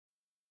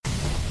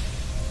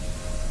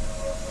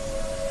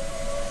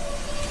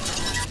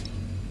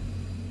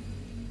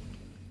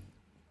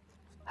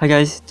Hi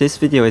guys, this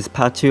video is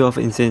part 2 of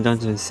Insane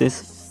Dungeon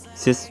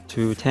 6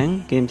 to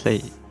 10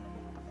 gameplay.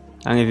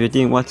 And if you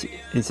didn't watch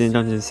Insane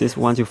Dungeon 6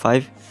 1 to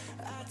 5,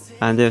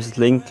 and there's a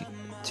link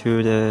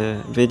to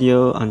the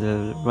video on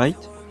the right.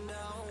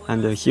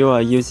 And the hero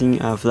are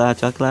using a Flare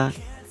Juggler,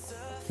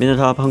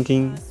 Minotaur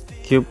Pumpkin,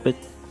 Cupid,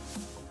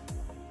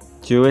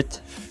 Druid.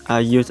 I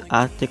use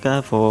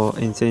Arctica for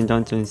Insane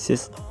Dungeon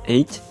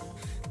 8,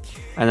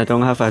 and I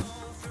don't have a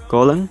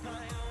Ghoulem.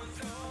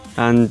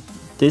 And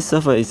this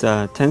server is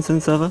a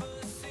Tencent server.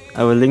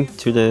 I will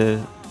put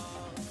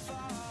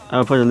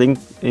a link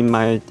in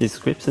my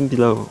description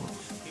below.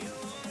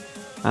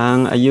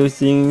 And I'm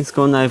using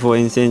Skull Knight for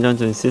Insane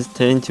Dungeon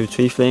 10 to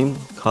 3 flame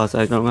cause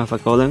I don't have a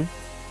Ghoulem.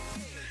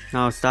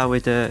 Now I'll start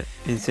with the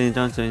Insane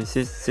Dungeon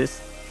 6.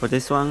 For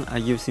this one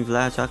I'm using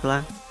Flare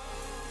Juggler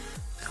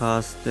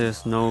cause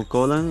there's no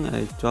Ghoulem.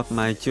 I drop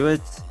my Druid.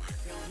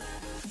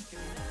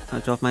 I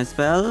drop my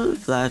spell,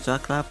 Flare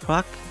Juggler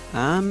proc,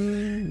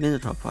 and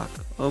Minotaur proc.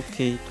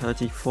 Okay,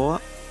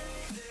 34.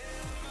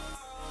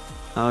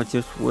 I'll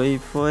just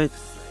wait for it.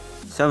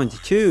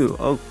 72,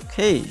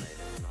 okay.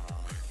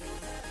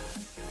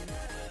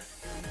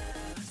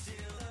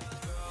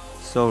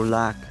 So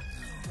lag.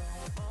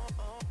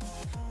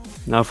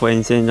 Now for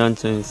Insane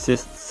Dungeon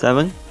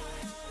 7.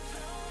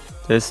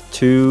 There's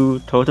 2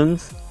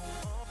 totems,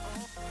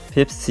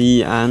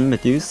 Pipsy and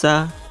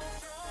Medusa.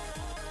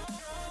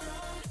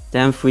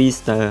 Then freeze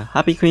the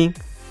Happy Queen.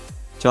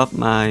 Drop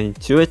my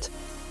Druid.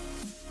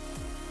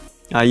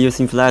 I'm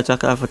using Flare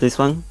Juggler for this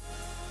one.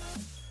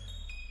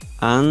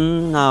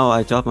 And now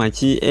I drop my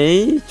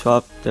GA,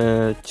 drop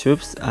the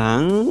troops,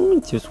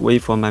 and just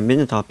wait for my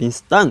Minotaur being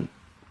stunned.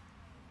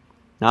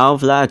 Now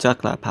Flare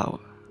Juggler power.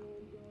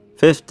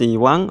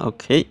 51,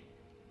 okay.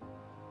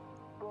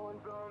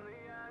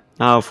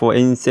 Now for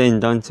Insane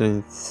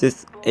Dungeon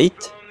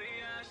 8.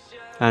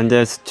 And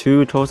there's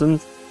 2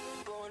 totems.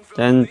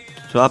 Then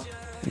drop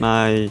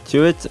my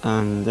Druid,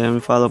 and then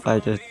followed by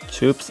the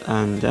troops,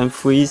 and then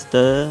freeze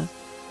the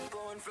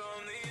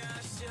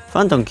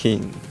Phantom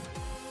King.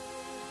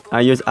 I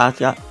use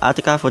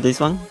Arctica for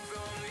this one.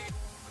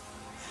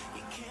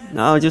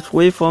 Now just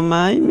wait for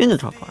my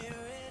Minotaur part.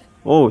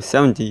 Oh,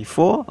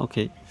 74,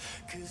 okay.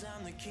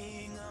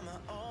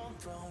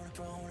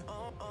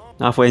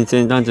 Now for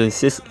Insane Dungeon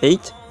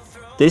 8.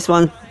 This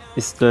one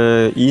is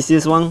the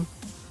easiest one.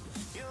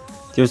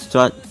 Just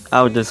drop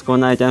out the Skull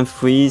Knight, then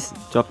freeze,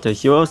 drop the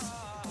heroes,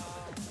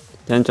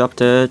 then drop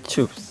the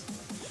troops.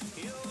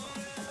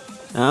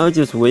 Now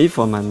just wait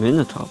for my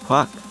Minotaur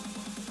proc.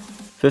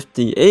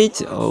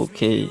 58,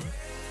 okay.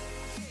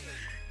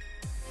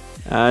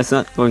 It's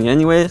not going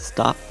anywhere,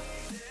 stop.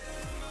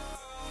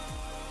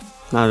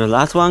 Now the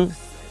last one,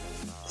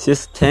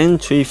 10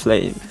 3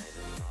 flame.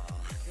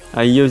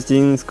 I'm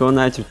using Skull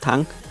Knight to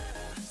tank.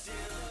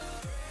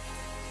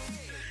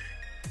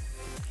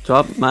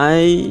 Drop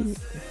my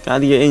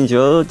Guardian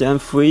Angel, then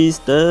freeze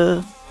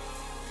the...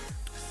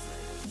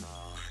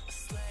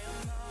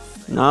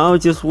 Now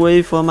just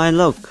wait for my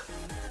look.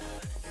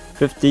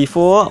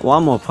 54,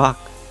 one more proc.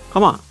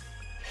 Come on.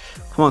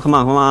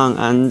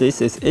 And this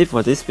is it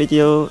for this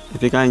video.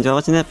 If you guys enjoyed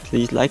watching it,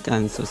 please like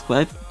and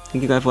subscribe.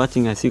 Thank you guys for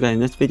watching. I'll see you guys in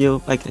the next video.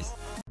 Bye guys.